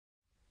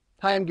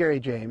Hi, I'm Garry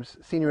James,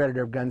 Senior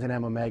Editor of Guns &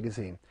 Ammo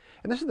magazine,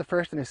 and this is the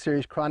first in a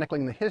series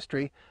chronicling the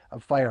history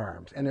of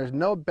firearms, and there's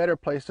no better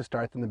place to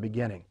start than the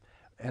beginning.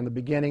 And the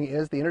beginning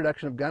is the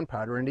introduction of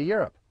gunpowder into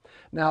Europe.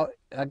 Now,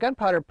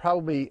 gunpowder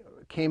probably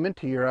came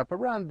into Europe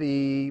around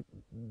the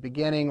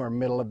beginning or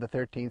middle of the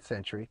 13th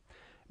century.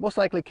 Most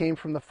likely came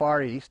from the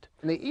Far East.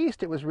 In the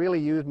East, it was really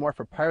used more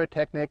for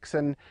pyrotechnics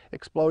and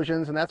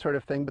explosions and that sort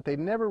of thing, but they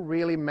never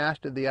really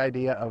mastered the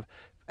idea of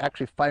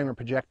actually firing a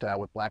projectile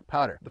with black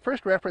powder. The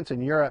first reference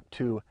in Europe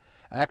to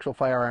actual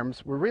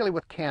firearms were really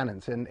with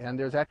cannons, and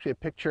there's actually a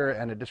picture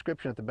and a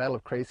description at the Battle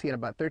of Crécy in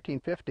about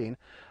 1315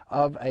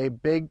 of a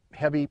big,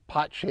 heavy,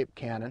 pot-shaped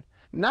cannon.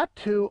 Not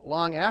too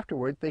long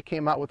afterwards, they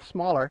came out with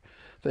smaller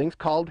things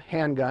called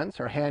handguns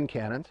or hand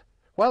cannons.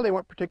 While they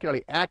weren't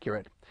particularly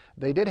accurate,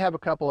 they did have a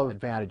couple of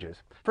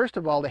advantages. First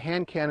of all, the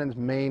hand cannon's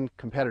main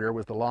competitor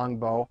was the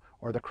longbow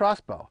or the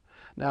crossbow.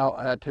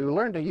 Now, to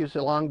learn to use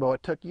a longbow,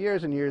 it took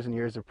years and years and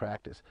years of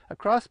practice. A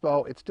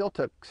crossbow, it still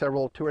took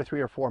several, 2 or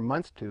 3 or 4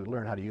 months to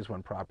learn how to use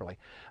one properly.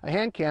 A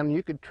hand cannon,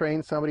 you could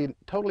train somebody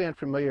totally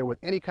unfamiliar with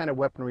any kind of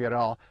weaponry at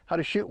all how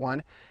to shoot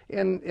one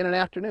in an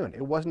afternoon.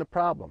 It wasn't a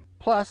problem.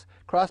 Plus,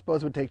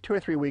 crossbows would take 2 or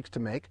 3 weeks to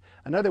make,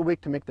 another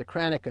week to make the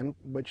Kraniken,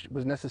 which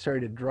was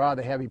necessary to draw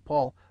the heavy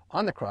pull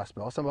on the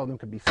crossbow. Some of them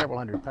could be several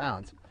hundred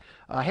pounds.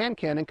 A hand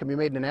cannon can be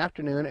made in an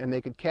afternoon, and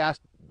they could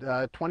cast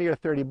 20 or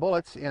 30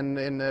 bullets in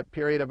the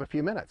period of a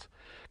few minutes.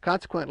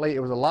 Consequently, it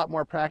was a lot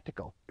more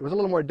practical. It was a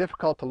little more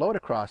difficult to load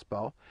a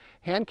crossbow.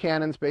 Hand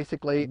cannons,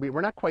 basically,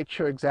 we're not quite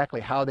sure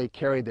exactly how they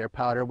carried their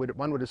powder.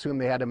 One would assume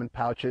they had them in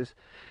pouches.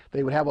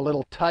 They would have a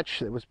little touch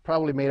that was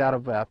probably made out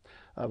of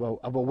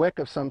a wick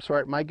of some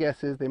sort. My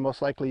guess is they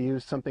most likely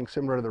used something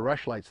similar to the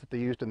rushlights that they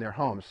used in their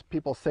homes.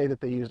 People say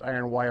that they used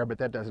iron wire, but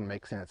that doesn't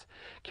make sense.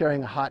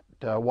 Carrying a hot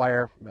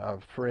wire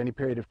for any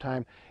period of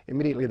time,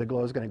 immediately the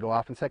glow is going to go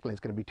off, and secondly,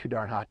 it's going to be too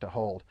darn hot to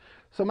hold.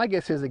 So my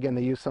guess is, again,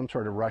 they used some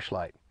sort of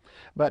rushlight.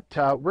 But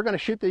we're going to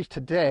shoot these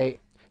today.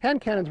 Hand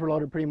cannons were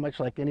loaded pretty much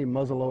like any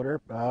muzzle loader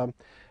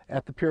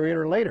at the period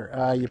or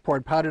later. You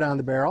poured powder down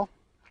the barrel,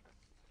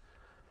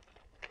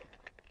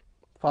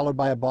 followed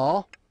by a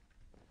ball.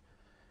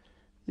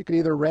 You could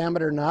either ram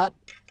it or not.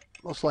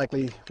 Most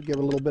likely give it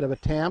a little bit of a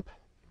tamp.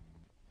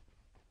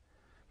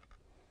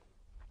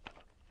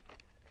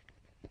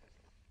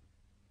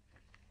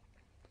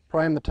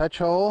 Prime the touch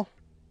hole.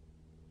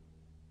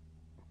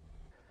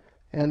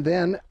 And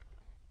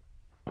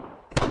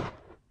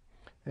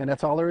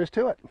that's all there is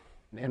to it.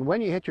 And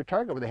when you hit your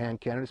target with a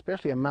hand cannon,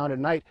 especially a mounted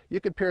knight, you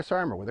could pierce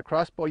armor. With a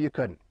crossbow, you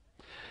couldn't.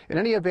 In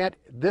any event,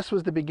 this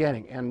was the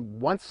beginning, and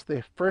once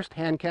the first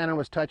hand cannon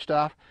was touched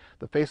off,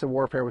 the face of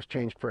warfare was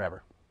changed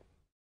forever.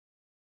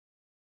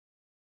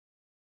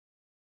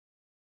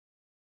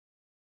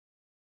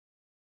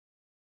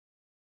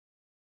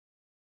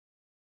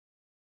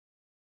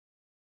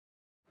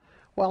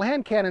 While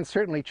hand cannons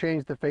certainly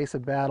changed the face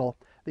of battle,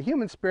 the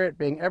human spirit,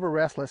 being ever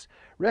restless,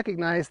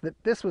 recognized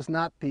that this was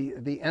not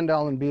the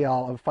end-all and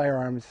be-all of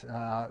firearms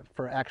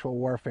for actual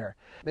warfare.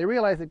 They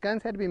realized that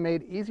guns had to be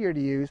made easier to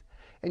use,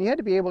 and you had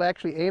to be able to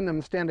actually aim them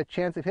and stand a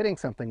chance of hitting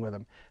something with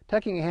them.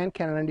 Tucking a hand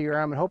cannon under your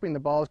arm and hoping the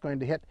ball is going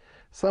to hit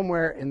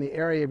somewhere in the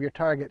area of your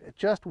target, it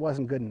just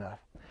wasn't good enough.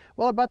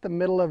 Well, about the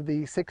middle of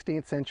the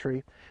 16th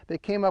century, they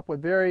came up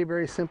with very,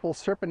 very simple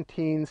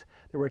serpentines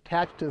that were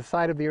attached to the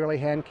side of the early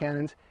hand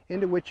cannons,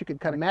 into which you could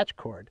cut a match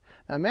cord.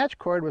 Now, a match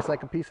cord was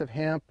like a piece of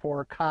hemp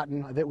or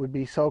cotton that would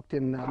be soaked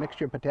in a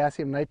mixture of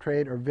potassium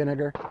nitrate or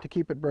vinegar to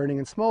keep it burning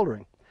and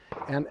smoldering.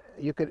 And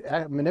you could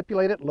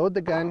manipulate it, load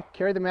the gun,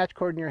 carry the match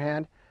cord in your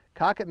hand,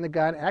 cock it in the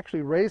gun,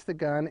 actually raise the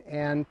gun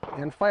and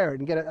fire it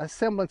and get a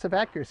semblance of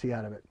accuracy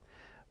out of it.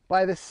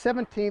 By the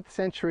 17th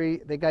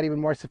century, they got even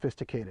more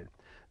sophisticated.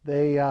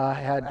 They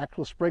had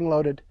actual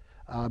spring-loaded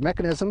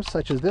mechanisms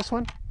such as this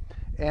one,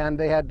 and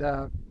they had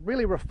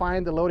really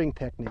refined the loading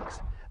techniques.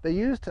 They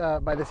used,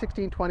 by the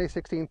 1620s,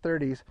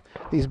 1630s,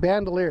 these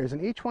bandoliers,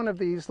 and each one of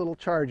these little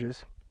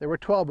charges, there were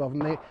 12 of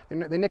them,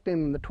 they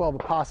nicknamed them the 12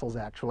 Apostles,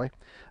 actually.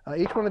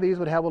 Each one of these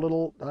would have a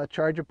little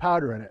charge of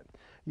powder in it.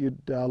 You'd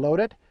load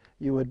it,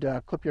 you would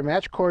clip your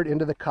match cord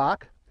into the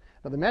cock.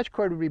 Now, the match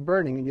cord would be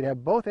burning, and you'd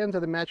have both ends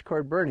of the match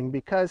cord burning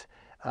because,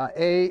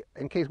 A,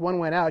 in case one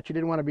went out, you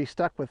didn't want to be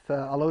stuck with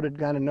a loaded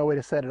gun and no way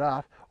to set it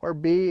off, or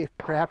B, if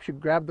perhaps you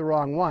grabbed the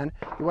wrong one,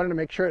 you wanted to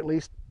make sure at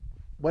least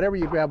whatever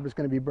you grabbed was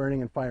going to be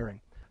burning and firing.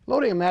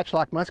 Loading a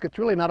matchlock musket's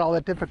really not all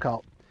that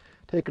difficult.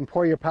 Take and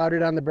pour your powder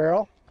down the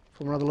barrel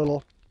from one of the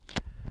little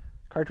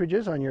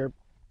cartridges on your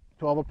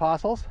 12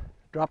 Apostles,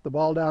 drop the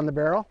ball down the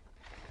barrel,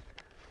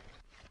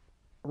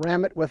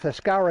 ram it with a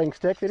scouring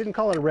stick. They didn't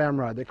call it a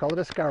ramrod, they called it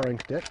a scouring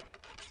stick.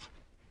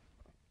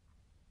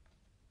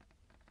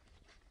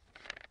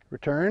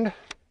 Returned.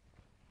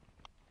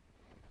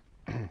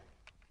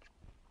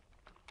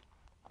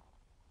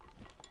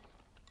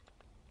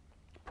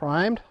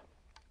 Primed.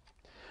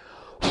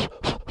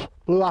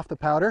 Blew off the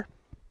powder.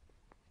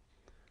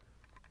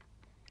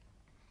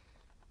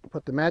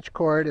 Put the match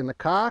cord in the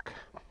cock.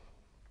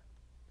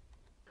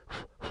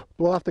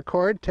 Blow off the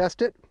cord,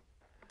 test it.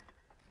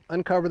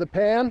 Uncover the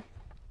pan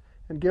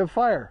and give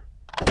fire.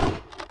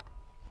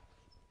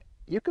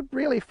 you could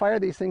really fire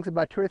these things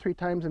about 2 or 3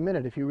 times a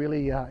minute if you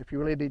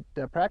really did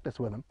practice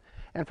with them.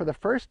 And for the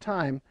first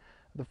time,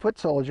 the foot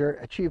soldier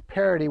achieved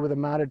parity with a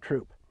mounted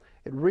troop.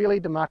 It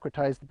really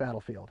democratized the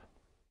battlefield.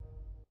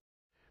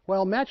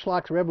 While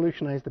matchlocks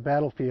revolutionized the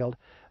battlefield,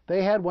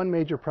 they had one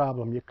major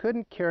problem. You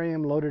couldn't carry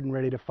them loaded and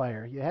ready to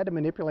fire. You had to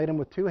manipulate them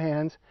with 2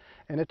 hands,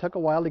 and it took a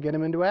while to get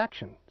them into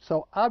action.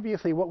 So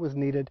obviously what was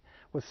needed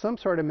was some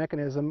sort of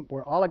mechanism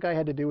where all a guy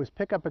had to do was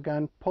pick up a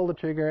gun, pull the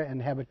trigger,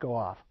 and have it go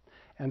off.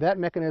 And that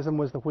mechanism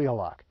was the wheel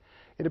lock.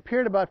 It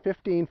appeared about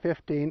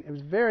 1515. It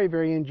was very,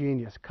 very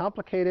ingenious,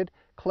 complicated,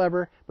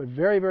 clever, but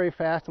very, very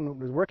fast, and it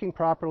was working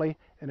properly,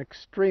 an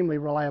extremely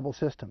reliable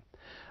system.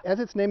 As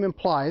its name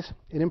implies,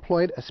 it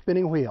employed a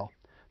spinning wheel.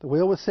 The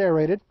wheel was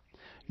serrated.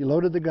 You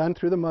loaded the gun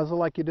through the muzzle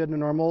like you did in a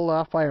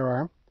normal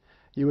firearm.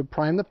 You would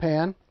prime the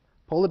pan,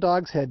 pull the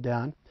dog's head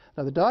down.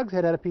 Now the dog's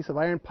head had a piece of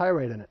iron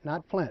pyrite in it,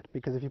 not flint,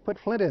 because if you put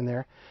flint in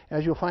there,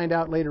 as you'll find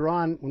out later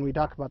on when we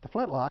talk about the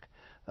flintlock,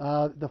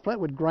 the flint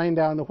would grind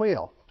down the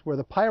wheel, where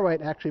the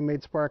pyrite actually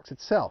made sparks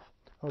itself.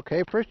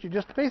 Okay, first you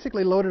just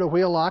basically loaded a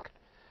wheel lock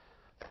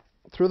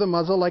through the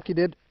muzzle like you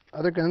did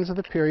other guns of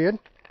the period.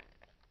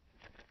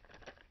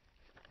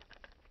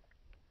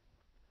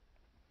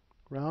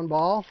 Round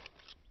ball.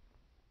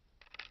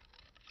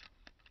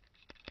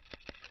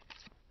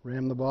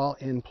 Ram the ball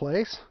in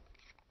place.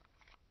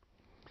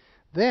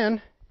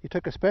 Then you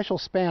took a special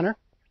spanner,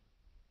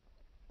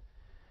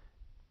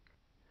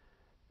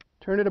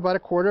 turned it about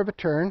 1/4 of a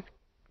turn,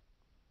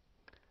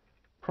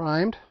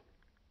 primed,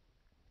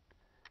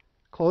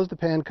 closed the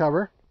pan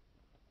cover,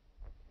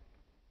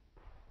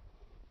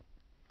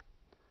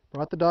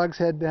 brought the dog's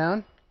head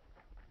down,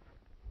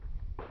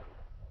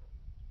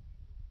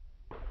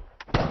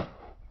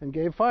 and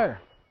gave fire.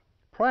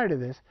 Prior to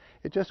this,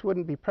 it just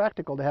wouldn't be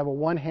practical to have a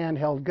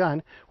one-hand-held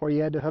gun where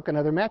you had to hook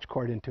another match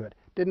cord into it.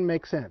 Didn't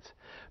make sense.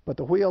 But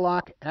the wheel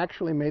lock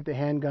actually made the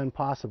handgun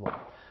possible.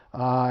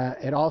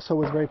 It also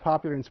was very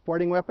popular in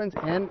sporting weapons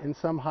and in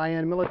some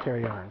high-end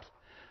military arms.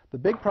 The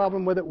big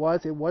problem with it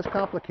was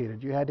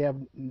complicated. You had to have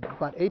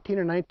about 18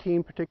 or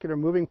 19 particular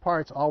moving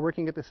parts all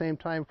working at the same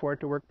time for it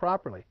to work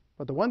properly.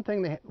 But the one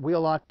thing the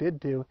wheel lock did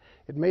do,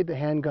 it made the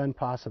handgun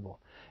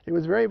possible. It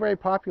was very, very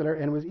popular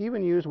and was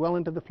even used well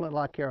into the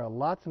flintlock era.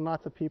 Lots and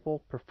lots of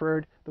people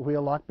preferred the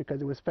wheel lock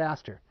because it was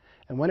faster.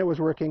 And when it was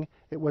working,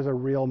 it was a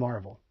real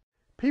marvel.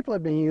 People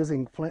have been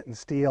using flint and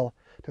steel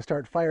to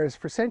start fires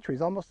for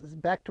centuries, almost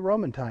back to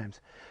Roman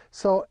times.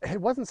 So it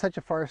wasn't such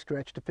a far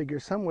stretch to figure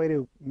some way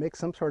to make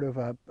some sort of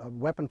a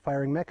weapon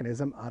firing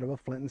mechanism out of a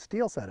flint and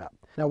steel setup.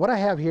 Now what I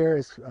have here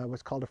is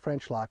what's called a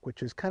French lock,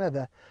 which is kind of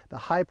the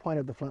high point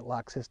of the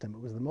flintlock system.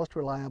 It was the most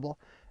reliable,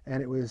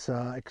 and it was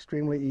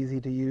extremely easy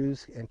to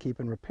use and keep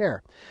in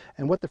repair.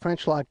 And what the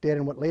French lock did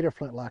and what later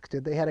flintlocks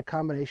did, they had a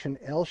combination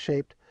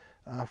L-shaped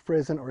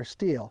frizzen or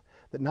steel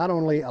that not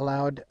only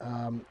allowed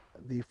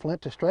the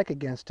flint to strike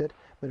against it,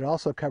 but it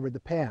also covered the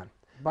pan.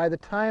 By the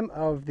time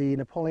of the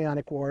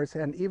Napoleonic Wars,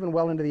 and even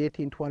well into the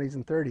 1820s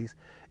and 30s,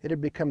 it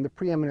had become the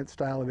preeminent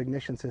style of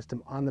ignition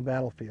system on the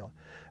battlefield.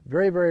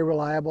 Very, very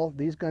reliable.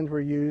 These guns were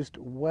used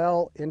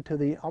well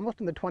into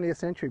almost in the 20th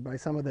century by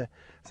some of the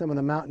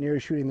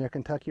mountaineers shooting their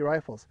Kentucky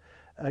rifles.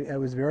 It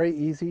was very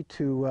easy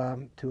to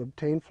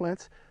obtain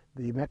flints.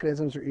 The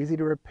mechanisms are easy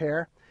to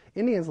repair.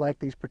 Indians liked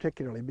these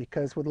particularly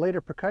because with later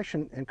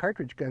percussion and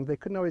cartridge guns, they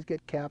couldn't always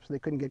get caps, they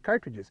couldn't get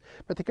cartridges,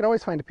 but they could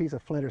always find a piece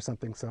of flint or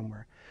something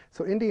somewhere.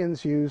 So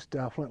Indians used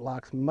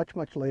flintlocks much,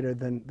 much later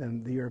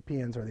than the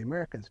Europeans or the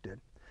Americans did.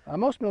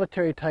 Most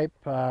military type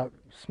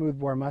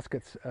smoothbore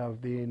muskets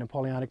of the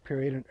Napoleonic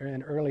period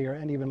and earlier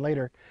and even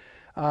later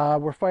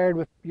were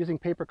fired using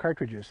paper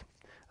cartridges.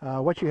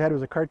 What you had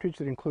was a cartridge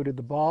that included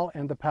the ball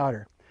and the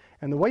powder.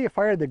 And the way you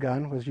fired the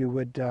gun was you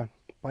would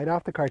bite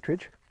off the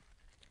cartridge,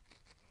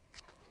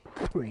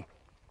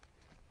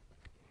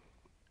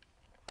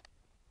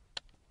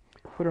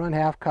 put it on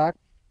half cock,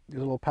 use a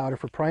little powder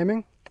for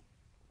priming,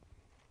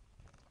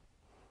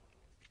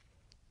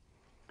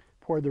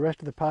 poured the rest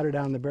of the powder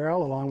down the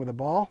barrel along with the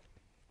ball,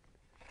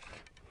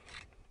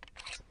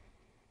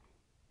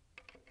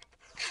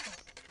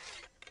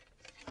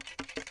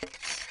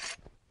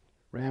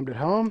 rammed it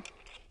home,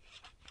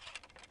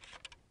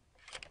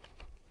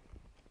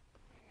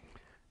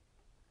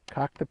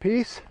 cocked the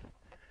piece,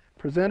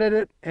 presented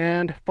it,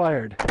 and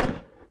fired.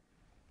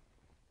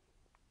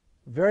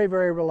 Very,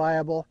 very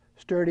reliable,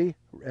 sturdy,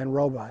 and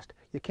robust.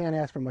 You can't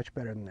ask for much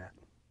better than that.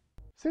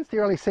 Since the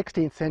early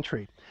 16th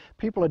century,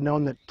 people had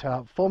known that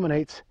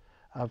fulminates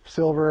of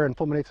silver and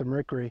fulminates of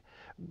mercury,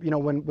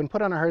 when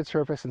put on a hard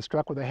surface and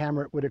struck with a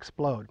hammer, it would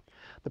explode.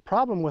 The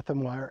problem with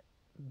them were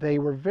they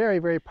were very,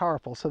 very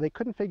powerful, so they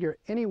couldn't figure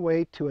any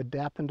way to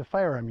adapt them to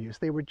firearm use.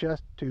 They were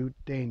just too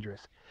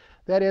dangerous.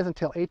 That is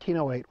until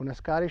 1808, when a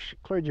Scottish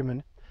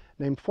clergyman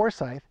named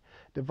Forsyth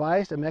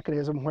devised a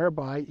mechanism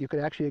whereby you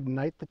could actually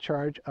ignite the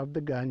charge of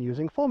the gun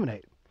using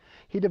fulminate.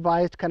 He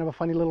devised kind of a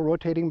funny little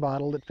rotating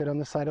bottle that fit on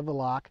the side of the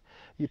lock.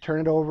 You turn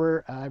it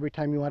over every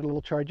time you want a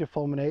little charge of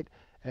fulminate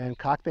and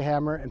cock the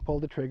hammer and pull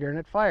the trigger, and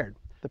it fired.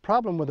 The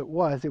problem with it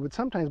was it would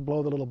sometimes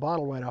blow the little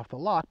bottle right off the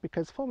lock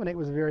because fulminate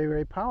was very,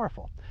 very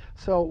powerful.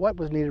 So what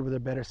was needed was a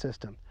better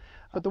system.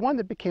 But the one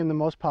that became the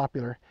most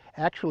popular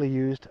actually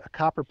used a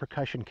copper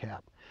percussion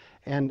cap.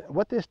 And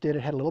what this did,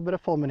 it had a little bit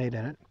of fulminate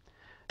in it.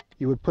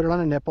 You would put it on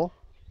a nipple,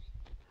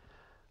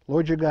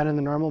 load your gun in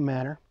the normal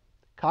manner,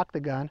 cock the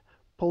gun,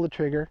 pull the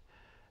trigger.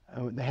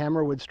 The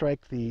hammer would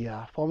strike the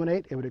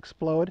fulminate, it would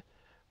explode,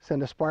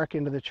 send a spark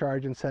into the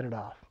charge and set it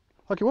off.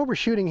 Okay, what we're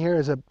shooting here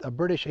is a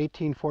British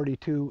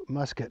 1842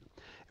 musket.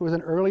 It was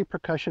an early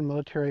percussion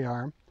military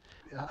arm.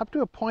 Up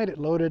to a point it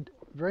loaded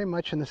very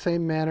much in the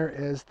same manner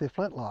as the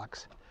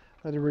flintlocks.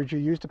 In other words, you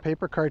used a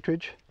paper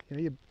cartridge,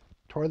 you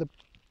tore the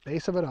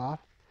base of it off,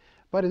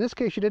 but in this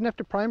case you didn't have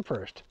to prime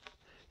first.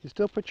 You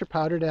still put your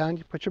powder down,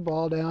 you put your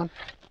ball down,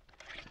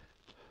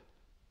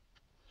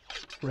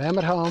 ram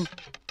it home.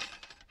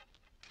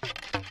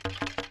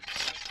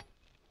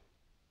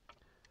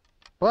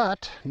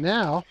 But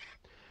now,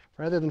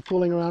 rather than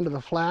fooling around with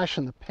the flash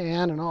and the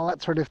pan and all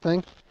that sort of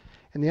thing,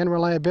 and the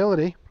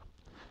unreliability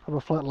of a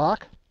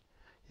flintlock,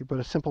 you put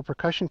a simple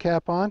percussion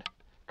cap on,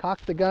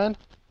 cocked the gun,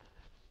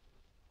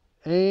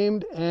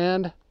 aimed,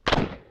 and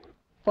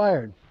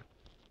fired.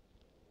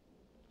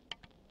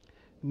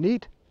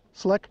 Neat,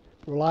 slick,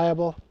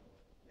 reliable,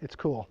 it's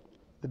cool.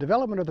 The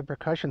development of the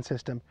percussion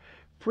system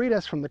freed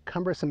us from the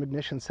cumbersome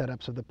ignition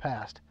setups of the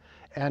past,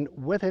 and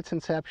with its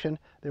inception,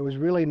 there was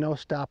really no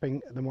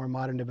stopping the more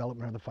modern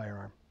development of the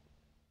firearm.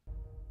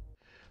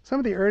 Some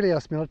of the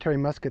earliest military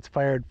muskets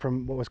fired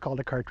from what was called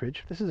a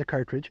cartridge. This is a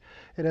cartridge.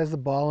 It has the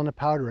ball and a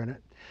powder in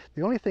it.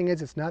 The only thing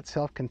is it's not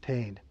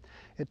self-contained.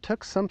 It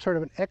took some sort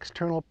of an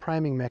external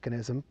priming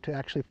mechanism to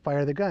actually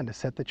fire the gun, to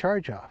set the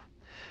charge off.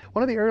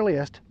 One of the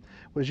earliest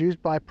was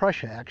used by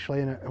Prussia,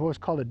 actually, in what was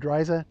called a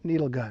Dreise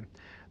needle gun.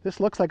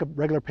 This looks like a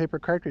regular paper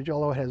cartridge,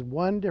 although it has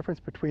one difference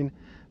between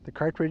the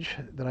cartridge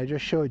that I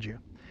just showed you.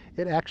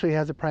 It actually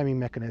has a priming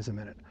mechanism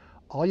in it.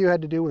 All you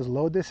had to do was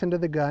load this into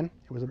the gun.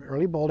 It was an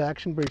early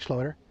bolt-action breech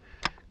loader.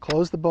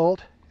 Close the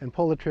bolt and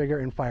pull the trigger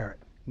and fire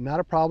it. Not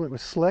a problem. It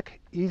was slick,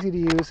 easy to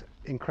use,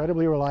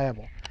 incredibly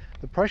reliable.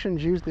 The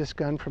Prussians used this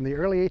gun from the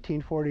early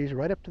 1840s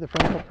right up to the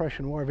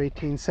Franco-Prussian War of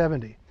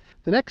 1870.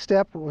 The next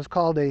step was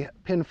called a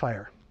pin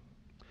fire.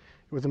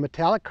 It was a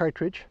metallic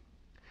cartridge.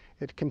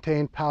 It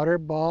contained powder,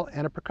 ball,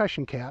 and a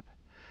percussion cap,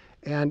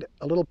 and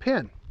a little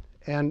pin.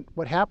 And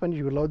what happened,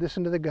 you would load this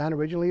into the gun.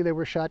 Originally they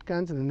were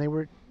shotguns, and then they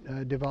were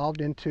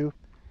devolved into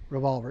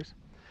revolvers.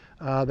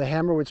 The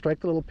hammer would strike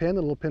the little pin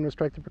would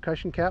strike the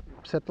percussion cap,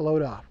 set the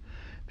load off.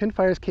 Pin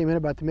fires came in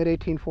about the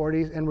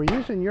mid-1840s and were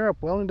used in Europe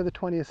well into the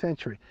 20th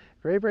century.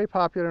 Very, very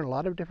popular in a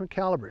lot of different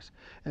calibers,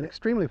 and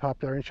extremely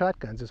popular in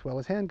shotguns as well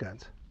as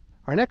handguns.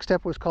 Our next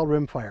step was called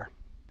rimfire,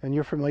 and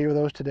you're familiar with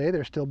those today.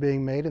 They're still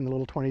being made in the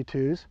little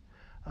 22s.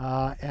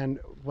 And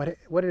what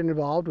it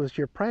involved was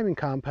your priming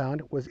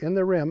compound was in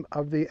the rim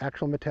of the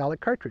actual metallic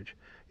cartridge.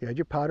 You had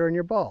your powder and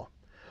your ball.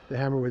 The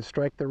hammer would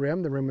strike the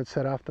rim would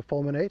set off the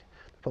fulminate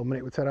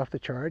would set off the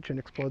charge and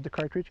explode the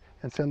cartridge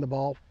and send the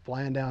ball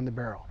flying down the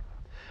barrel.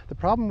 The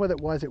problem with it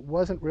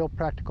wasn't real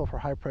practical for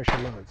high pressure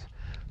loads.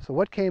 So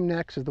what came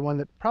next is the one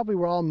that probably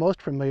we're all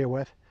most familiar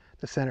with,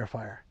 the center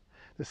fire.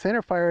 The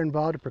center fire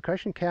involved a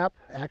percussion cap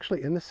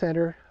actually in the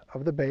center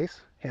of the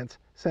base, hence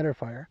center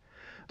fire.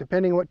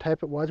 Depending what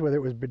type it was, whether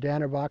it was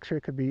Berdan or Boxer,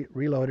 it could be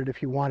reloaded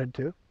if you wanted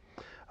to.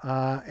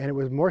 And it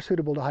was more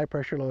suitable to high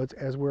pressure loads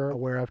as we're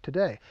aware of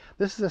today.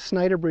 This is a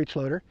Snyder breech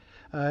loader.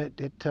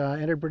 It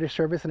entered British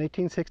service in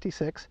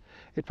 1866.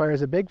 It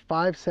fires a big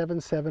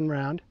 5.77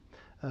 round.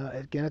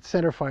 Again, it's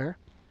center fire.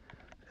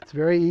 It's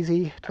very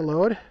easy to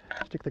load.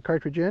 Stick the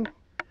cartridge in,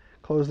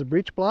 close the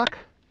breech block,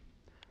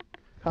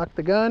 cock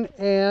the gun,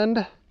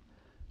 and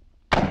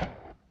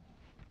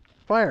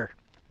fire.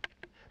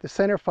 The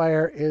center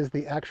fire is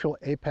the actual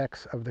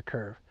apex of the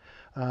curve.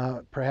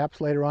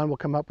 Perhaps later on we'll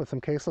come up with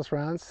some caseless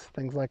rounds,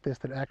 things like this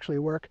that actually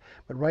work,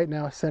 but right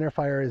now center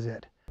fire is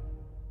it.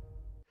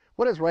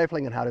 What is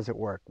rifling and how does it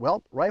work?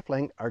 Well,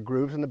 rifling are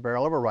grooves in the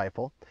barrel of a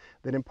rifle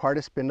that impart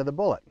a spin to the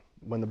bullet.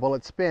 When the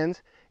bullet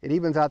spins, it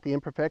evens out the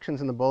imperfections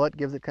in the bullet,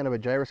 gives it kind of a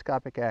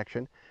gyroscopic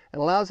action,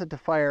 and allows it to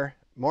fire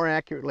more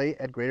accurately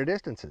at greater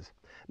distances.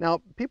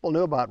 Now, people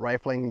knew about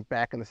rifling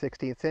back in the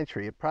 16th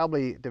century. It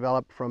probably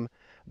developed from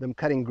them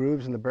cutting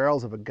grooves in the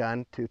barrels of a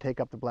gun to take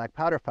up the black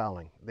powder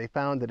fouling. They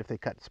found that if they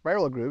cut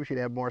spiral grooves, you'd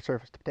have more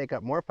surface to take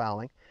up more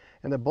fouling,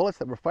 and the bullets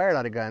that were fired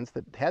out of guns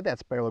that had that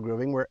spiral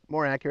grooving were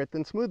more accurate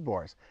than smooth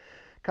bores.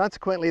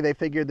 Consequently, they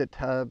figured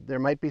that there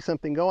might be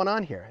something going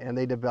on here, and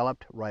they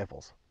developed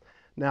rifles.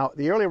 Now,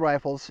 the early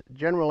rifles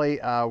generally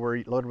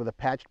were loaded with a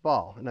patched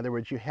ball. In other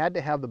words, you had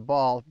to have the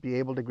ball be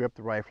able to grip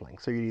the rifling.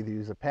 So you'd either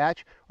use a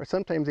patch, or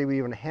sometimes they would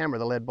even hammer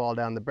the lead ball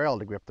down the barrel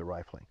to grip the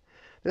rifling.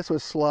 This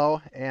was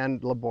slow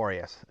and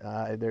laborious.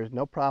 There's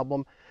no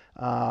problem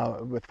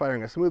with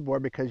firing a smoothbore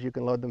because you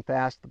can load them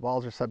fast. The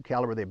balls are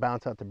subcaliber, they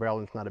bounce out the barrel,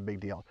 and it's not a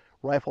big deal.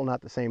 rifle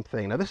not the same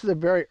thing. Now this is a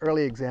very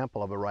early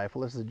example of a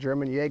rifle. This is a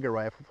German Jaeger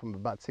rifle from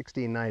about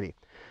 1690. It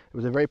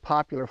was a very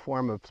popular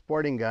form of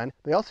sporting gun.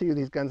 They also used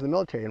these guns in the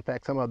military. In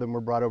fact, some of them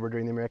were brought over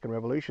during the American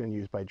Revolution and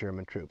used by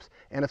German troops.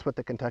 And it's what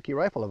the Kentucky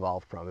rifle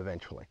evolved from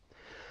eventually.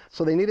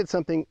 So they needed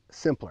something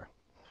simpler.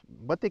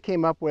 What they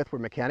came up with were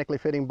mechanically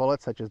fitting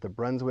bullets such as the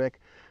Brunswick,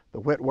 the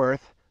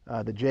Whitworth,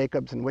 the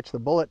Jacobs, in which the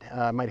bullet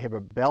might have a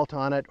belt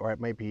on it, or it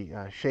might be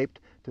shaped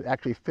to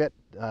actually fit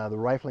the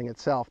rifling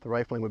itself. The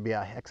rifling would be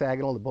a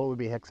hexagonal, the bullet would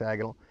be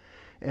hexagonal,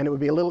 and it would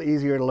be a little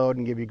easier to load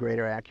and give you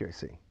greater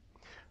accuracy.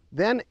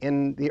 Then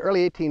in the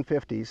early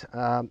 1850s,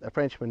 a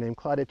Frenchman named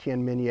Claude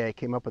Etienne Minier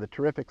came up with a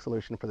terrific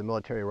solution for the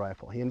military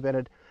rifle. He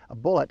invented a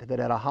bullet that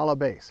had a hollow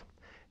base,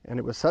 and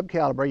it was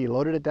subcaliber. You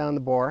loaded it down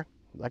the bore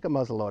like a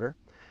muzzle loader.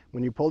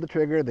 When you pulled the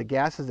trigger, the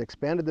gases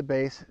expanded the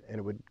base and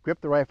it would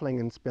grip the rifling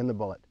and spin the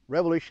bullet.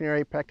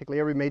 Revolutionary, practically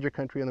every major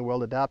country in the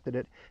world adopted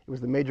it. It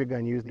was the major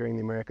gun used during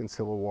the American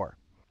Civil War.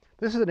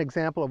 This is an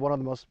example of one of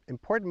the most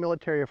important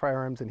military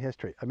firearms in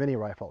history, a mini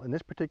rifle. In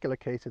this particular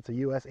case, it's a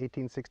US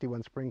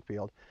 1861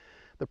 Springfield,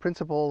 the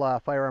principal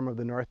firearm of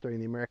the North during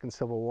the American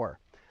Civil War.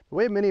 The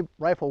way a mini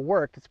rifle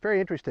worked, it's very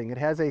interesting. It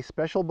has a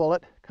special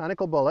bullet,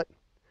 conical bullet,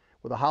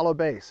 with a hollow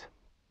base.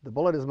 The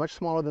bullet is much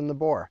smaller than the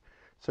bore.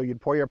 So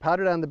you'd pour your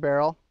powder down the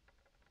barrel,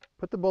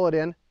 put the bullet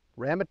in,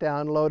 ram it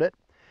down, load it,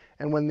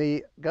 and when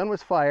the gun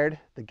was fired,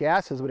 the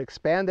gases would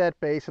expand that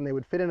base and they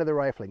would fit into the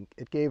rifling.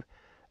 It gave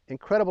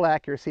incredible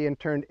accuracy and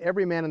turned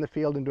every man in the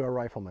field into a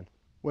rifleman.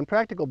 When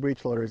practical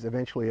breech loaders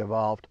eventually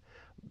evolved,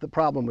 the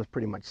problem was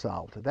pretty much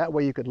solved. That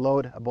way you could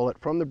load a bullet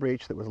from the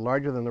breech that was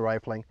larger than the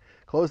rifling,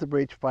 close the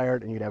breech, fire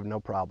it, and you'd have no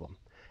problem.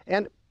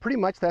 And pretty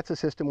much that's the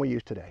system we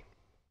use today.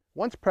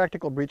 Once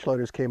practical breech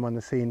loaders came on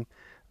the scene,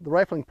 the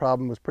rifling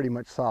problem was pretty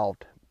much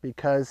solved,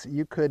 because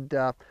you could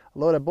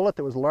load a bullet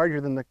that was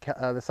larger than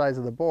the size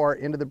of the bore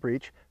into the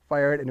breech,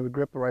 fire it, and it would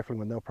grip the rifling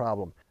with no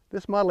problem.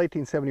 This model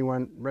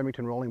 1871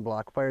 Remington rolling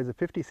block fires a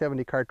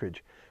 50-70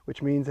 cartridge,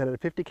 which means that it had a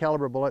 50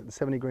 caliber bullet and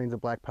 70 grains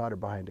of black powder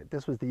behind it.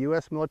 This was the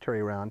US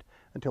military round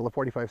until the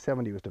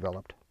 45-70 was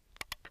developed.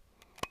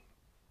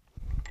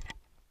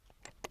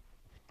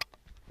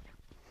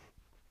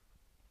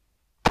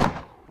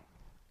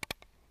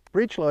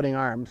 Breech loading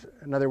arms,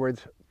 in other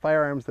words,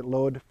 firearms that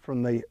load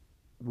from the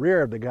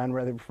rear of the gun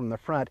rather than from the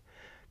front,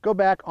 go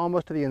back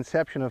almost to the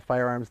inception of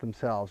firearms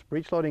themselves.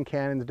 Breech loading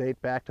cannons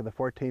date back to the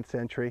 14th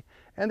century,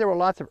 and there were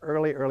lots of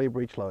early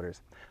breech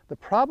loaders. The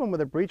problem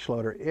with a breech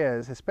loader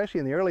is, especially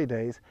in the early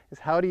days, is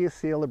how do you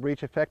seal the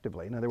breech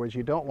effectively? In other words,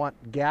 you don't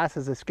want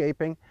gases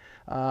escaping.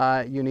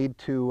 You need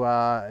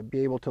to be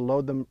able to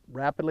load them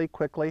rapidly,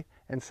 quickly,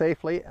 and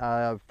safely.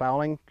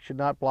 Fouling should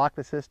not block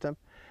the system,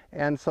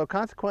 and so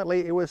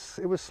consequently it was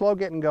slow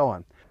getting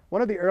going.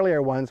 One of the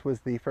earlier ones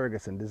was the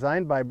Ferguson,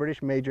 designed by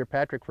British Major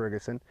Patrick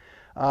Ferguson.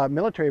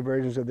 Military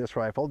versions of this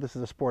rifle, this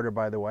is a sporter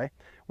by the way,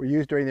 were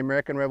used during the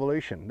American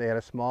Revolution. They had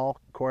a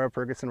small corps of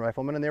Ferguson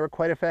riflemen and they were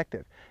quite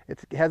effective. It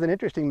has an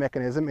interesting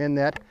mechanism in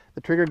that the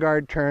trigger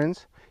guard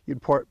turns,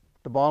 you'd pour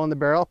the ball in the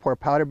barrel, pour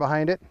powder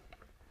behind it,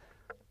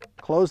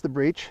 close the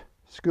breech,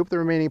 scoop the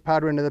remaining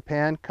powder into the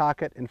pan,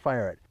 cock it, and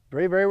fire it.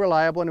 Very, very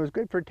reliable, and it was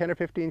good for 10 or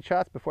 15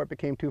 shots before it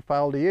became too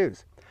foul to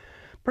use.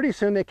 Pretty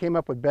soon they came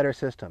up with better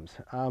systems.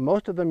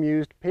 Most of them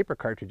used paper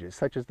cartridges,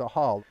 such as the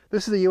Hall.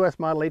 This is a US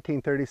model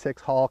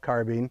 1836 Hall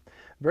carbine.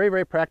 Very,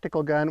 very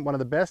practical gun, one of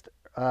the best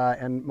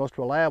and most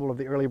reliable of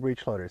the early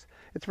breech loaders.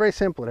 It's very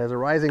simple. It has a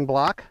rising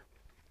block.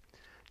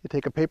 You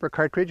take a paper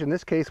cartridge. In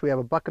this case, we have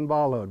a buck and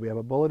ball load. We have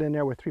a bullet in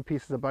there with 3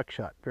 pieces of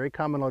buckshot. Very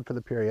common load for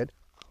the period.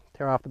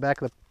 Tear off the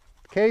back of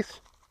the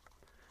case.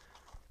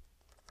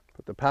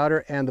 Put the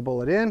powder and the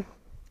bullet in.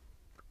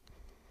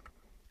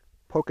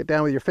 Poke it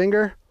down with your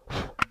finger.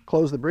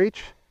 Close the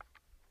breech,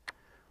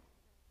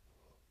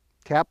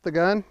 cap the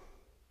gun,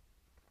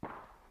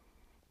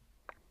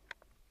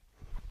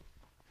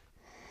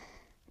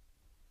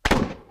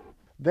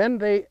 then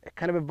they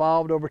kind of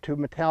evolved over to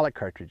metallic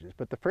cartridges.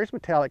 But the first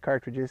metallic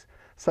cartridges,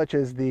 such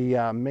as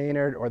the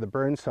Maynard or the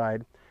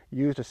Burnside,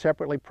 used a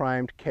separately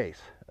primed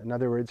case. In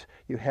other words,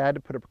 you had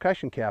to put a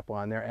percussion cap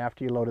on there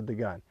after you loaded the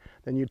gun.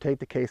 Then you'd take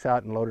the case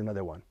out and load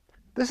another one.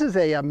 This is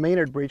a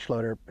Maynard breech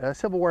loader, a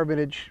Civil War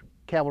vintage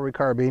cavalry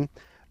carbine.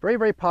 Very,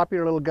 very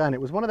popular little gun.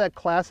 It was one of that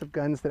class of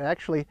guns that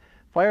actually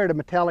fired a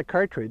metallic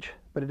cartridge,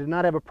 but it did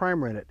not have a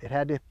primer in it. It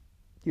had to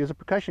use a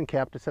percussion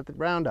cap to set the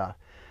round off.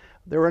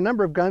 There were a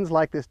number of guns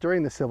like this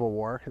during the Civil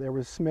War. There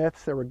was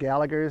Smiths, there were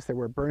Gallaghers, there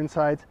were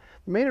Burnsides.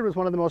 The Maynard was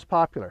one of the most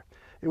popular.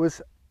 It was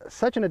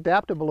such an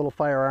adaptable little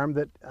firearm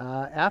that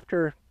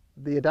after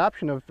the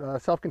adoption of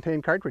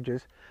self-contained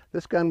cartridges,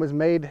 this gun was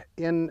made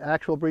in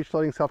actual breech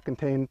loading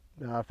self-contained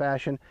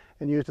fashion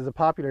and used as a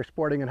popular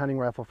sporting and hunting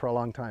rifle for a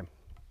long time.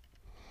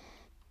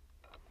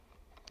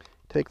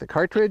 Take the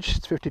cartridge,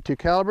 it's 52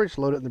 caliber, just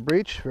load it in the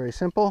breech, very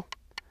simple.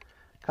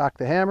 Cock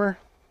the hammer,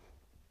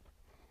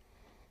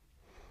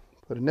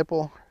 put a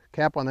nipple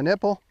cap on the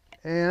nipple,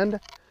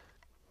 and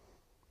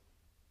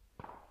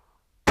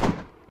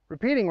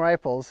repeating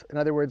rifles, in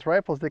other words,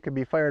 rifles that could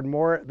be fired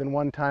more than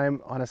one time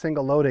on a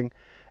single loading,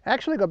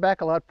 actually go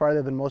back a lot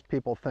farther than most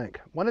people think.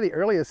 One of the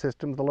earliest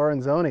systems, the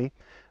Lorenzoni,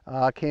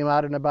 came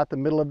out in about the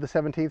middle of the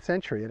 17th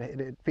century.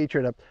 It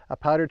featured a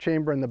powder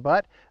chamber in the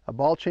butt, a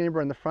ball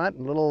chamber in the front,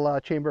 and a little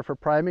chamber for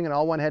priming, and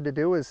all one had to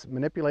do was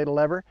manipulate a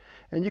lever,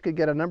 and you could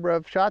get a number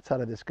of shots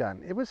out of this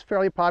gun. It was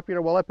fairly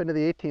popular well up into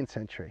the 18th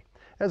century.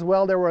 As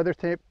well, there were other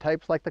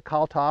types like the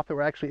Kalthoff that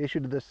were actually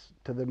issued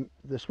to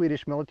the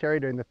Swedish military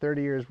during the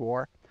 30 Years'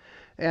 War,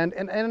 and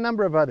a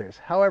number of others.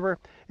 However,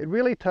 it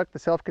really took the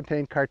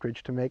self-contained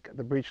cartridge to make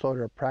the breech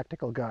loader a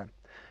practical gun.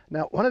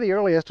 Now, one of the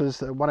earliest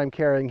was what I'm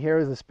carrying here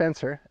is the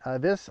Spencer.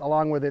 This,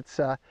 along with its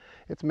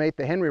mate,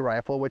 the Henry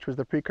rifle, which was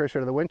the precursor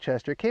to the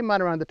Winchester, came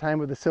out around the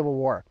time of the Civil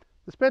War.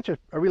 The Spencer is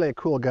really a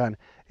cool gun.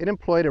 It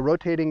employed a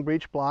rotating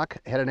breech block,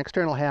 had an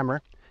external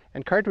hammer,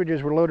 and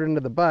cartridges were loaded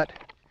into the butt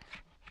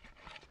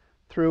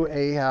through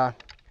a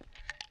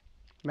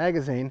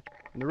magazine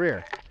in the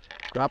rear.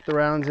 Drop the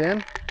rounds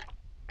in,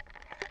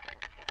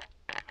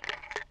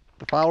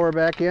 the follower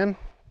back in,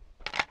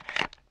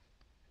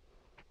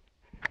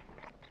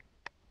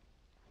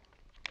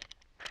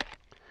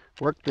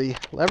 work the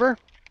lever,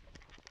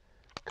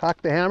 cock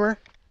the hammer,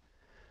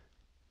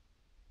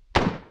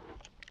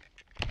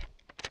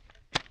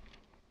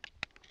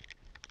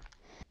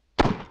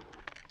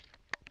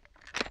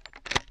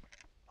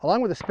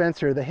 along with the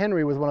Spencer, the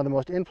Henry was one of the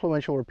most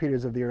influential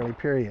repeaters of the early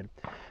period.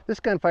 This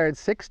gun fired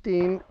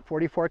 16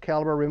 .44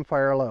 caliber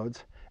rimfire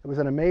loads. It was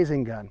an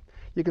amazing gun.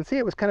 You can see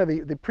it was kind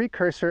of the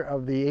precursor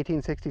of the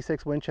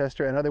 1866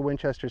 Winchester and other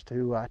Winchesters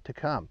to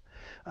come.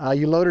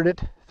 You loaded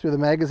it through the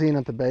magazine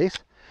at the base.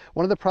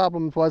 One of the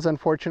problems was,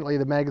 unfortunately,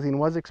 the magazine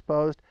was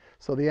exposed,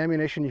 so the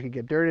ammunition, you could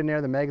get dirt in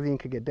there, the magazine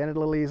could get dented a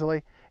little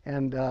easily,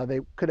 and they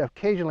could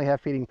occasionally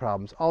have feeding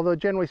problems, although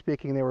generally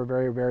speaking they were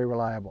very, very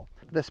reliable.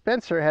 The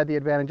Spencer had the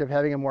advantage of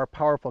having a more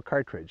powerful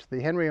cartridge.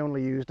 The Henry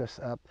only used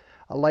a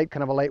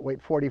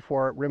lightweight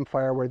 44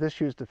 rimfire, where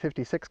this used a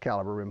 56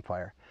 caliber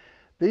rimfire.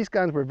 These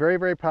guns were very,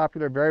 very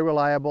popular, very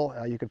reliable.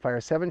 You could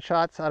fire 7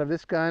 shots out of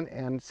this gun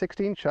and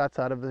 16 shots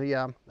out of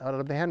the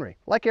Henry.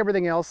 Like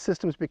everything else,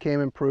 systems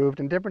became improved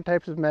and different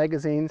types of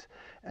magazines,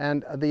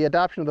 and the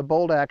adoption of the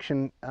bolt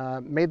action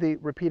made the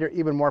repeater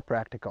even more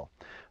practical.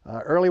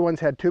 Early ones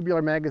had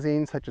tubular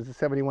magazines, such as the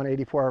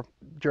 71-84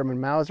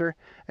 German Mauser,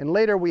 and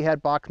later we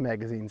had box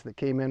magazines that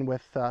came in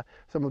with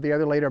some of the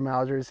other later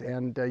Mausers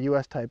and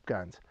US type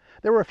guns.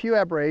 There were a few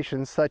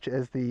aberrations, such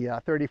as the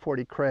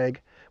 30-40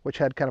 Craig, which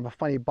had kind of a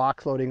funny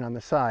box loading on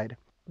the side.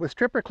 With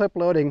stripper clip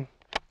loading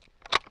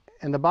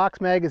and the box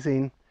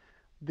magazine,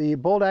 the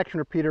bolt action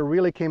repeater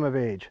really came of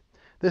age.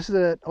 This is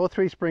a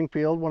 '03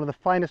 Springfield, one of the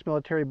finest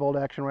military bolt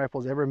action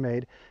rifles ever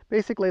made.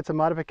 Basically, it's a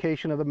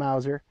modification of the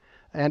Mauser,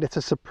 and it's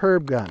a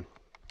superb gun.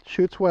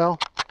 Shoots well,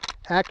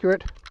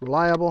 accurate,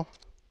 reliable,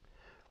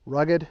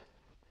 rugged,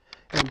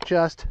 and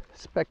just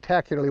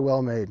spectacularly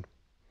well made.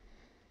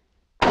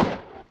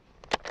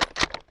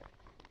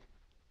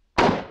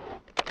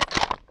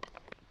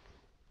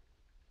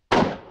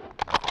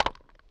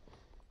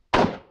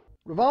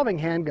 Revolving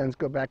handguns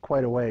go back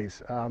quite a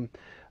ways.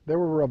 There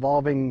were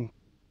revolving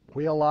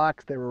wheel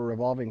locks, there were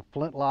revolving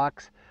flint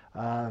locks,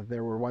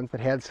 there were ones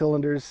that had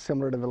cylinders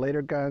similar to the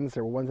later guns,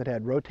 there were ones that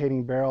had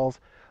rotating barrels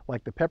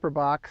like the pepper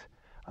box,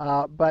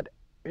 but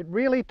it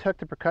really took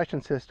the percussion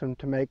system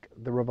to make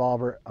the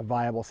revolver a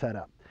viable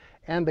setup.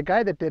 And the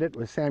guy that did it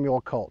was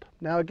Samuel Colt.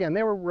 Now again,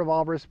 there were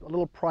revolvers a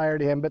little prior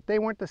to him, but they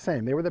weren't the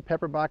same. They were the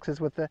pepper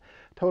boxes with the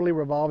totally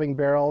revolving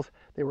barrels.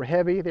 They were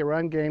heavy, they were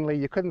ungainly,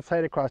 you couldn't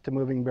sight across a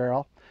moving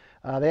barrel.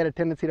 They had a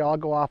tendency to all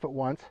go off at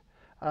once.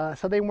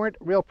 So they weren't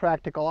real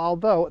practical,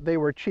 although they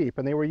were cheap,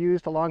 and they were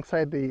used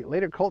alongside the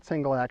later Colt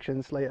single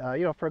actions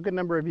for a good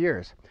number of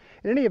years.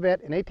 In any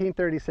event, in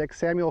 1836,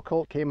 Samuel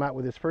Colt came out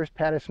with his first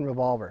Patterson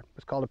revolver. It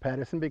was called a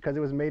Patterson because it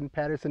was made in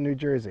Patterson, New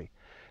Jersey.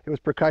 It was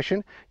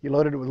percussion. You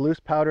loaded it with loose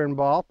powder and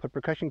ball, put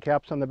percussion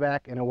caps on the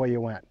back, and away you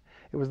went.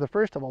 It was the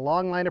first of a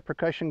long line of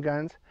percussion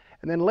guns,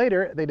 and then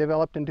later they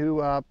developed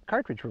into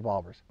cartridge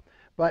revolvers.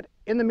 But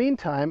in the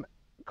meantime,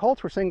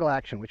 Colts were single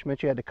action, which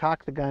meant you had to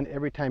cock the gun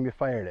every time you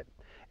fired it.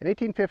 In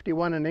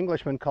 1851, an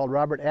Englishman called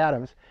Robert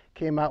Adams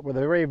came out with a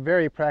very,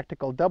 very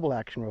practical double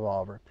action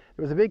revolver.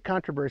 There was a big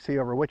controversy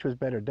over which was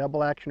better,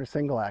 double action or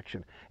single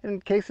action.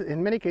 In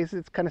many cases,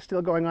 it's kind of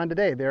still going on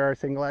today. There are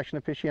single action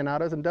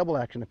aficionados and double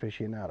action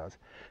aficionados.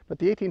 But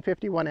the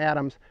 1851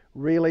 Adams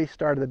really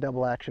started the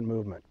double action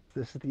movement.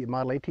 This is the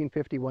model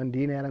 1851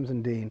 Dean Adams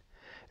and Dean.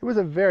 It was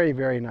a very,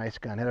 very nice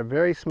gun. It had a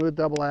very smooth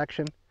double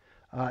action.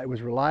 It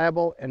was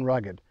reliable and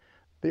rugged.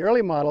 The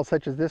early models,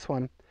 such as this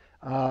one,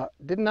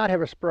 did not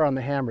have a spur on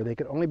the hammer. They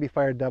could only be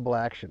fired double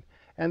action.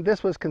 And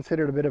this was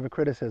considered a bit of a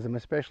criticism,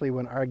 especially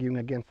when arguing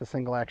against the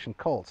single action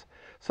Colts.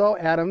 So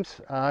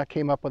Adams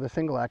came up with a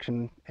single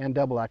action and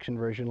double action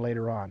version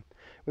later on.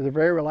 It was a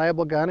very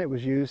reliable gun. It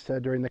was used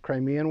during the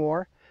Crimean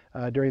War,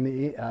 during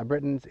the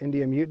Britain's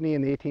India Mutiny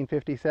in the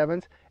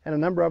 1857s, and a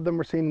number of them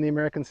were seen in the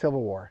American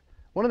Civil War.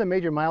 One of the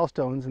major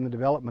milestones in the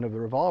development of the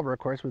revolver, of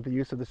course, was the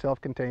use of the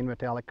self-contained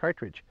metallic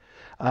cartridge.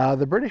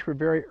 The British were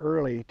very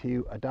early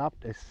to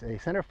adopt a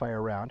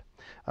centerfire round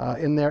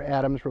in their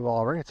Adams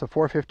revolver. It's a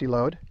 .450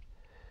 load.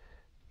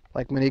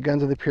 Like many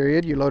guns of the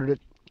period, you loaded it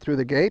through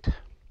the gate.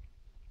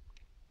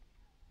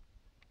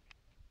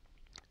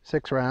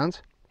 6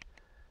 rounds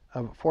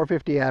of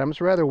 450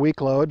 Adams, rather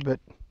weak load, but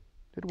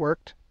it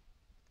worked.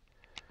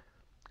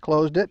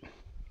 Closed it.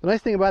 The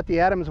nice thing about the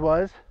Adams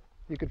was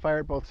you could fire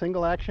it both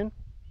single action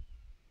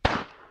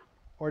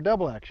or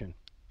double action.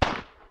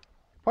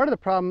 Part of the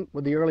problem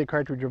with the early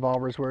cartridge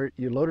revolvers were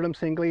you loaded them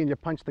singly and you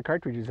punched the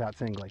cartridges out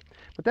singly.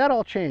 But that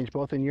all changed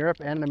both in Europe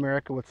and in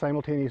America with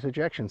simultaneous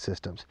ejection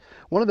systems.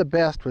 One of the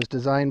best was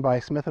designed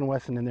by Smith &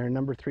 Wesson in their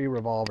No. 3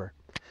 revolver.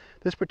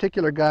 This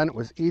particular gun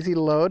was easy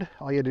to load.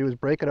 All you do is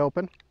break it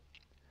open,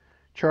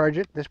 charge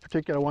it. This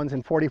particular one's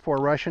in 44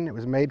 Russian. It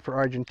was made for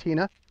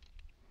Argentina.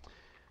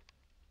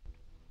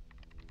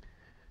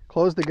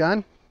 Close the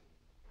gun,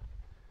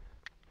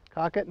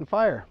 cock it, and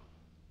fire.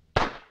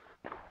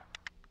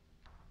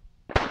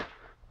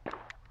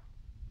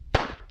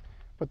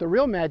 But the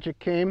real magic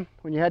came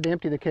when you had to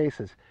empty the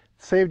cases.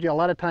 It saved you a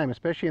lot of time,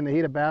 especially in the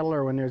heat of battle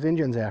or when there's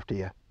Indians after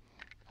you.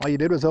 All you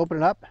did was open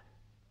it up,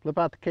 flip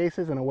out the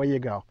cases, and away you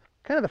go.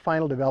 Kind of the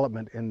final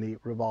development in the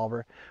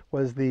revolver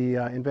was the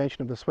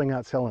invention of the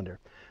swing-out cylinder.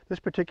 This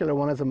particular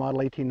one is a model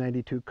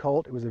 1892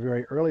 Colt. It was a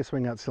very early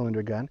swing-out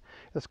cylinder gun.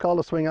 It's called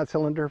a swing-out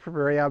cylinder for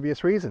very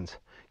obvious reasons.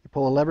 You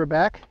pull a lever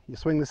back, you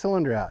swing the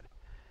cylinder out.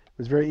 It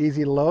was very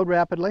easy to load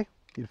rapidly.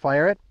 You'd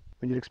fire it.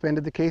 When you'd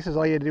expended the cases,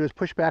 all you had to do was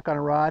push back on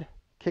a rod,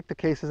 kick the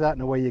cases out,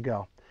 and away you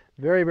go.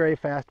 Very, very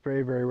fast,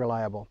 very, very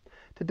reliable.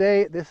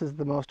 Today, this is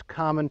the most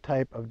common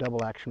type of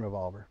double-action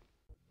revolver.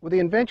 With the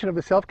invention of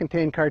the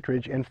self-contained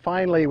cartridge, and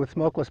finally with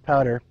smokeless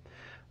powder,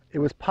 it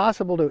was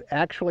possible to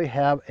actually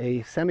have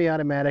a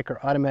semi-automatic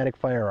or automatic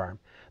firearm.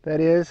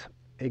 That is,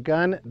 a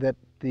gun that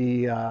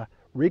the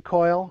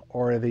recoil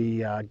or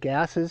the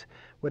gases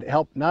would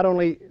help not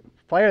only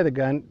fire the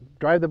gun,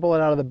 drive the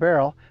bullet out of the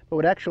barrel, but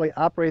would actually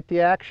operate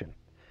the action.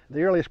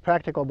 The earliest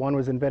practical one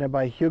was invented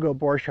by Hugo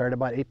Borchardt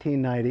about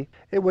 1890.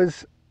 It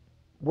was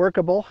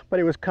workable, but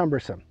it was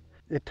cumbersome.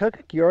 It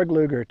took Georg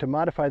Luger to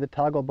modify the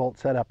toggle bolt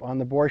setup on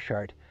the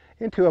Borchardt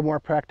into a more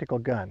practical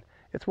gun.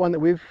 It's one that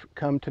we've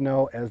come to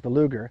know as the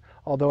Luger,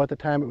 although at the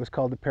time it was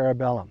called the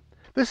Parabellum.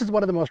 This is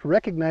one of the most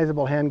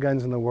recognizable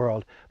handguns in the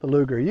world, the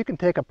Luger. You can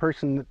take a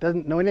person that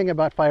doesn't know anything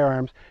about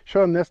firearms,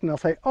 show them this, and they'll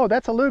say, oh,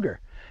 that's a Luger.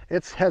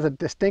 It has a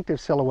distinctive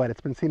silhouette.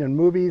 It's been seen in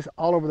movies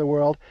all over the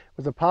world. It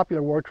was a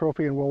popular war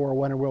trophy in World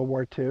War I and World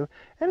War II, and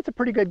it's a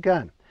pretty good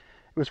gun.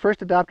 It was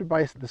first adopted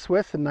by the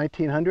Swiss in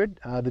 1900.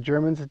 The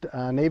Germans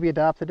Navy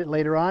adopted it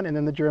later on, and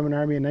then the German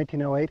Army in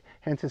 1908,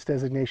 hence its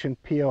designation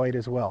P08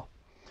 as well.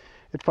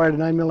 It fired a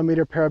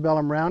 9mm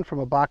Parabellum round from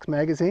a box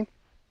magazine.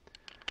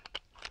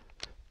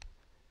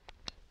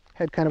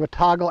 Had kind of a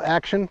toggle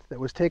action that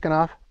was taken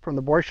off from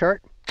the Borchardt,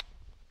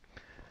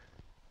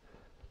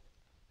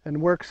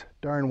 and works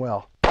darn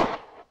well.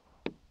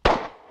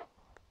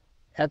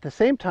 At the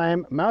same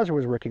time, Mauser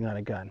was working on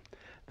a gun.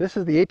 This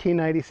is the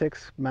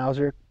 1896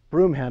 Mauser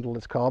broom handle,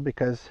 it's called,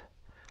 because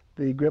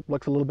the grip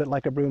looks a little bit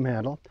like a broom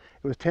handle.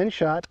 It was 10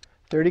 shot,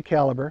 30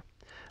 caliber.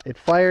 It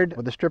fired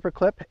with a stripper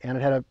clip, and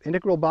it had an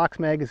integral box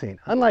magazine.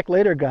 Unlike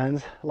later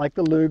guns, like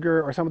the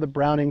Luger or some of the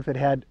Brownings that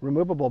had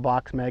removable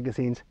box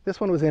magazines, this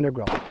one was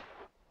integral.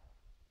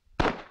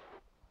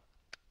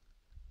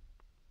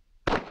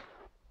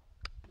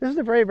 This is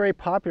a very, very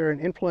popular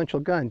and influential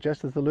gun,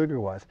 just as the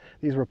Luger was.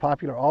 These were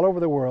popular all over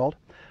the world,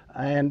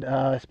 and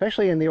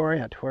especially in the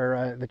Orient,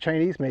 where the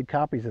Chinese made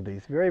copies of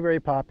these. Very, very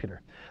popular.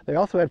 They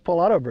also had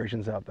full auto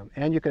versions of them,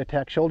 and you could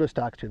attach shoulder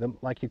stocks to them,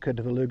 like you could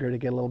to the Luger, to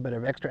get a little bit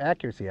of extra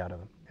accuracy out of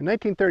them. In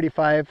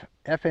 1935,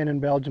 FN in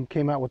Belgium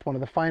came out with one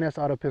of the finest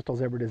auto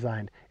pistols ever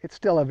designed. It's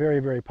still a very,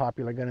 very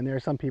popular gun, and there are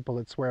some people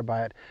that swear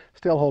by it,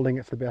 still holding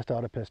it's the best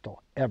auto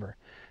pistol ever.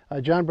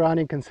 John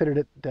Browning considered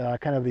it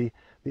kind of the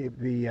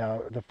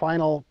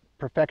final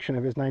perfection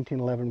of his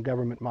 1911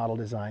 government model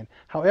design.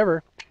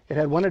 However, it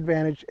had one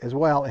advantage as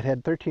well. It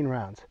had 13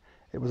 rounds.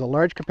 It was a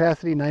large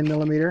capacity,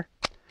 9mm,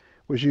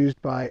 was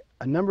used by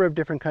a number of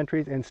different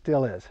countries and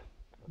still is.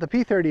 The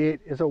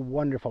P38 is a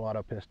wonderful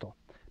auto pistol.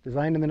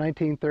 Designed in the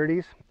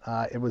 1930s,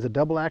 it was a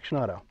double action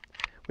auto,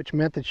 which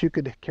meant that you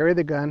could carry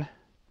the gun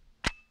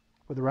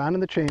with the round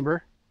in the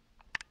chamber,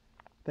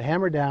 the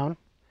hammer down,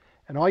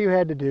 and all you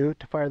had to do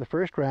to fire the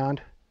first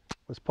round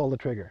was pull the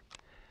trigger.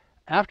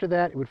 After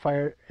that, it would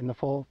fire in the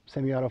full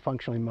semi-auto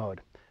functioning mode.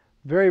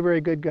 Very,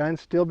 very good gun,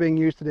 still being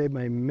used today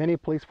by many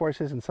police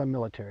forces and some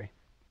military.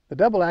 The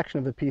double action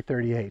of the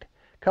P38,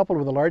 coupled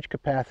with a large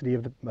capacity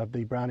of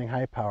the Browning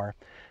high power,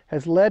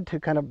 has led to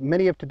kind of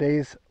many of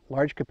today's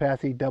large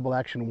capacity double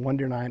action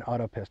 1-9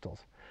 auto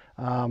pistols.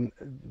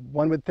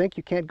 One would think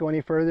you can't go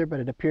any further, but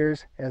it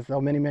appears as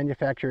though many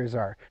manufacturers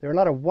are. There are a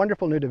lot of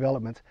wonderful new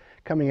developments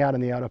coming out in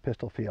the auto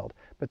pistol field,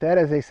 but that,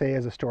 as they say,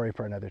 is a story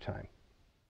for another time.